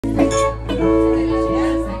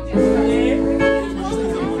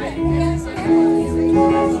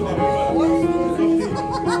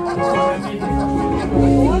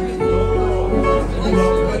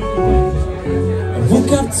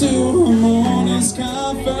till the morning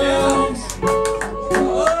sky falls.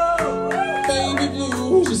 Baby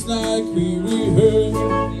blue, just like we rehearsed.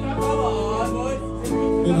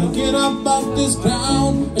 Then I get up off this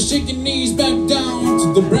ground, I shake your knees back down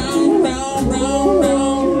to the brown, round, round,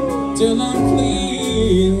 round, till I'm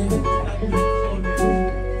clean.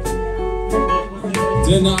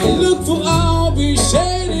 Then I look for I'll be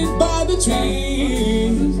shaded by the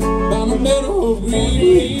trees, by the meadow of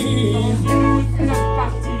green.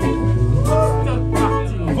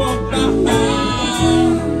 Walk behind, I'm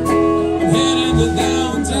heading to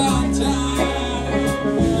downtown town.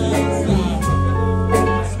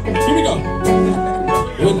 Here we go.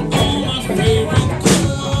 With all my favorite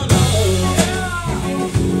colors,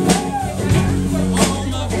 all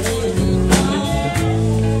my favorite colors.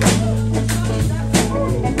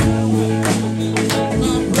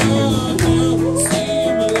 My brother,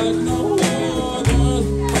 sing me like no other.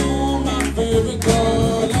 All my favorite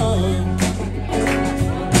colors.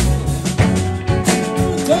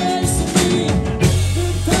 Good days to be,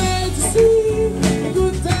 good day to see,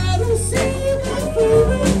 good day to see my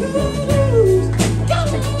favorite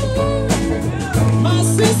colors. My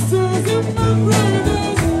sisters and my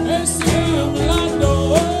brothers, they seem like no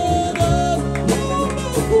others. All my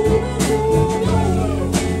favorite colors.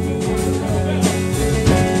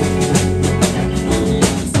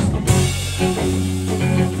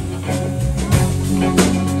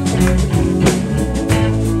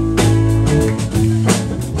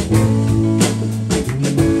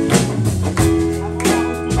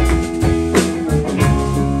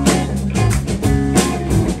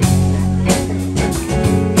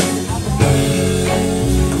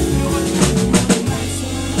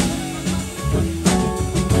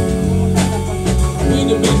 When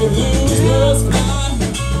the baby blues first fly,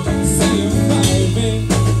 see 'em flying.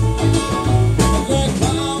 The gray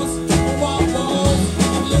clouds, the white walls, the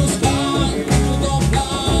blue sky, we gon'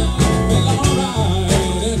 fly, feel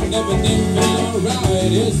alright, and everything feel alright,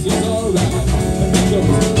 yes, it's alright. Ooh,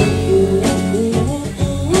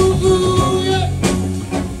 ooh, ooh, ooh, yeah,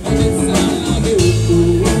 and it sound like it. Ooh,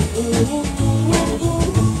 ooh, ooh, ooh,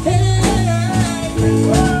 hey,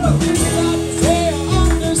 this I say on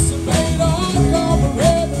this made all come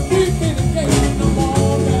forever, we be the game in the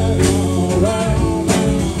morning, alright.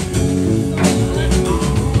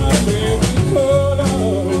 My favorite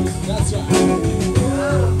colors, that's right.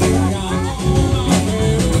 I got all my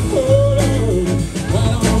favorite colors,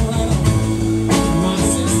 right on, right on. My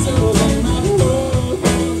sisters and my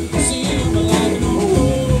brothers, seem like no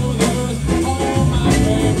others. All my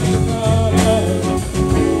favorite colors.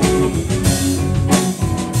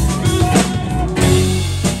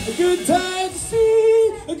 A good day to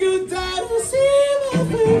see, a good day to see my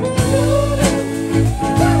favorite colors.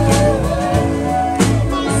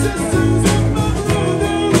 My sisters and my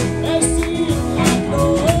brothers, they seem like no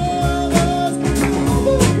others.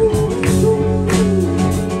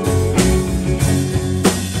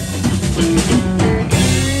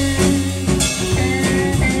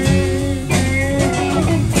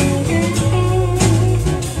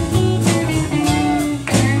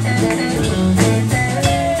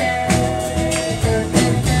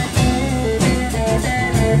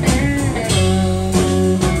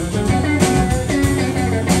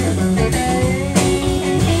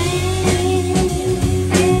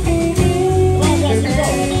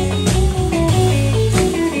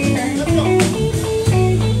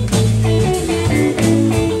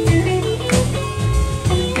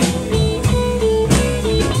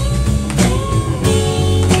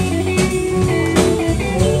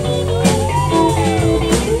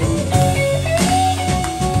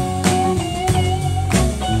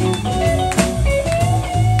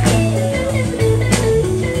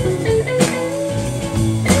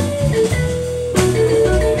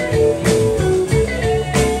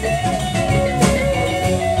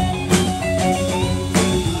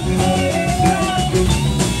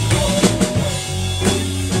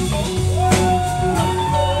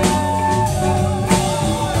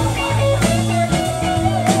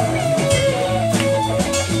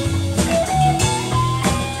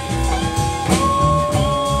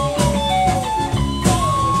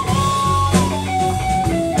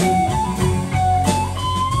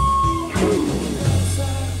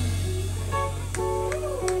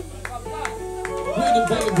 When the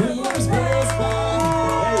baby blues burst by,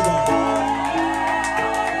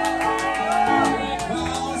 red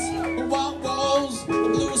clouds, the white walls, the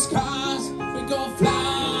blue skies, we gon'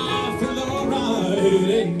 fly, feel alright,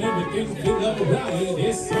 and everything feel alright,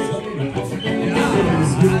 it's alright.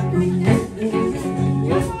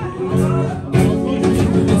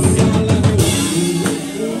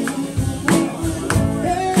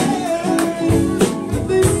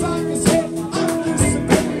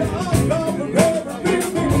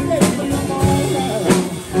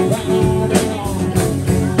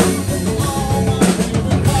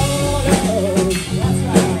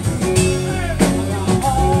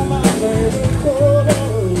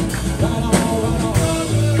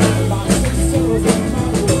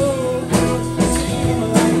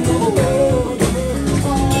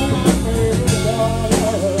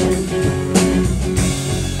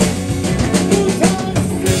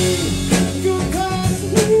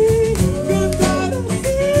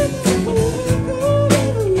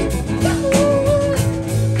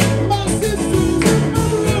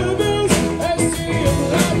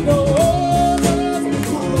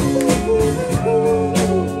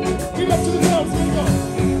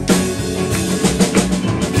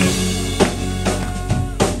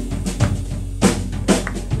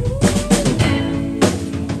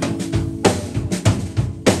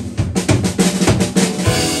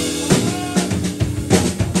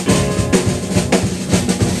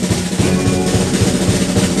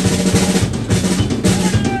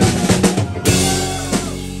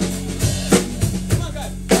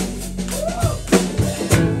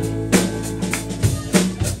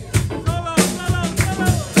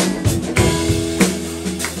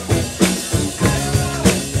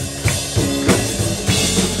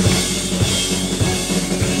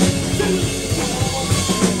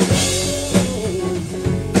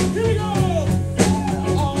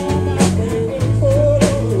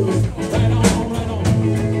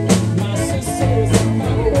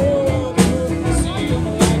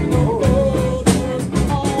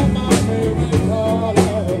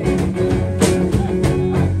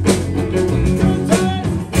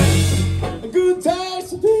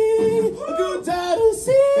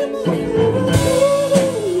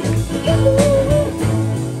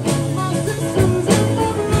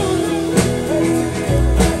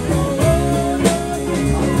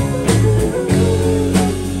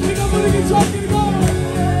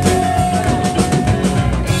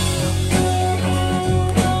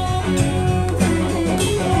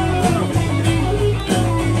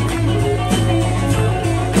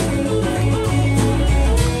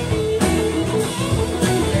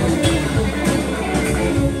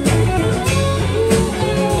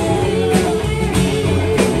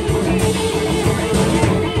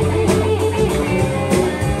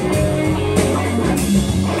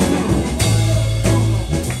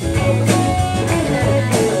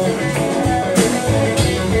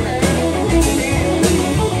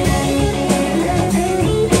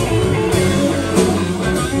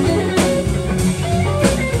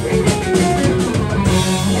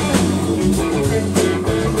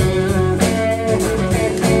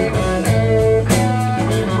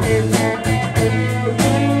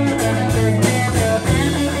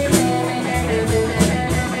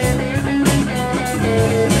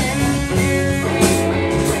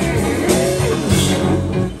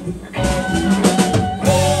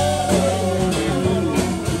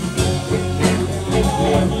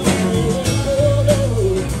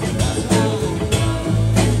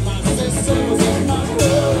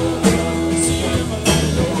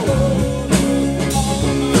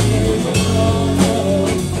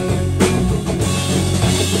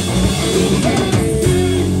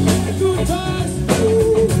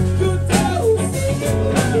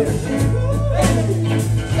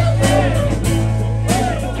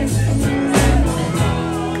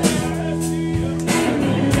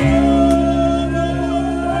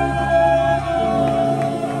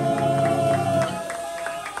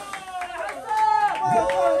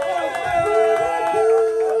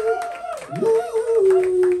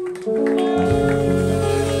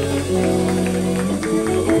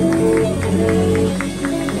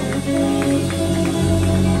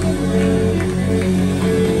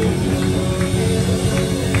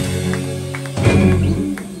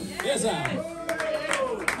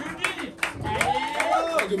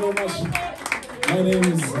 you very much. My name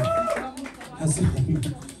is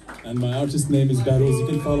Hassan, and my artist name is Bahrouz. You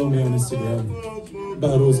can follow me on Instagram,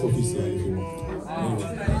 Bahrouz Officiel, if you want.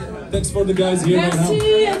 Anyway, thanks for the guys here right now.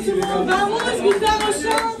 Merci à tout le monde. Bahrouz, guitare au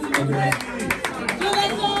chant.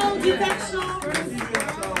 Jonathan, guitare chant.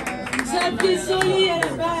 J'ai appelé Soli à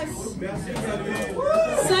la basse.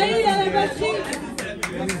 Saïd à la batterie.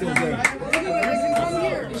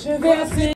 Je vais appeler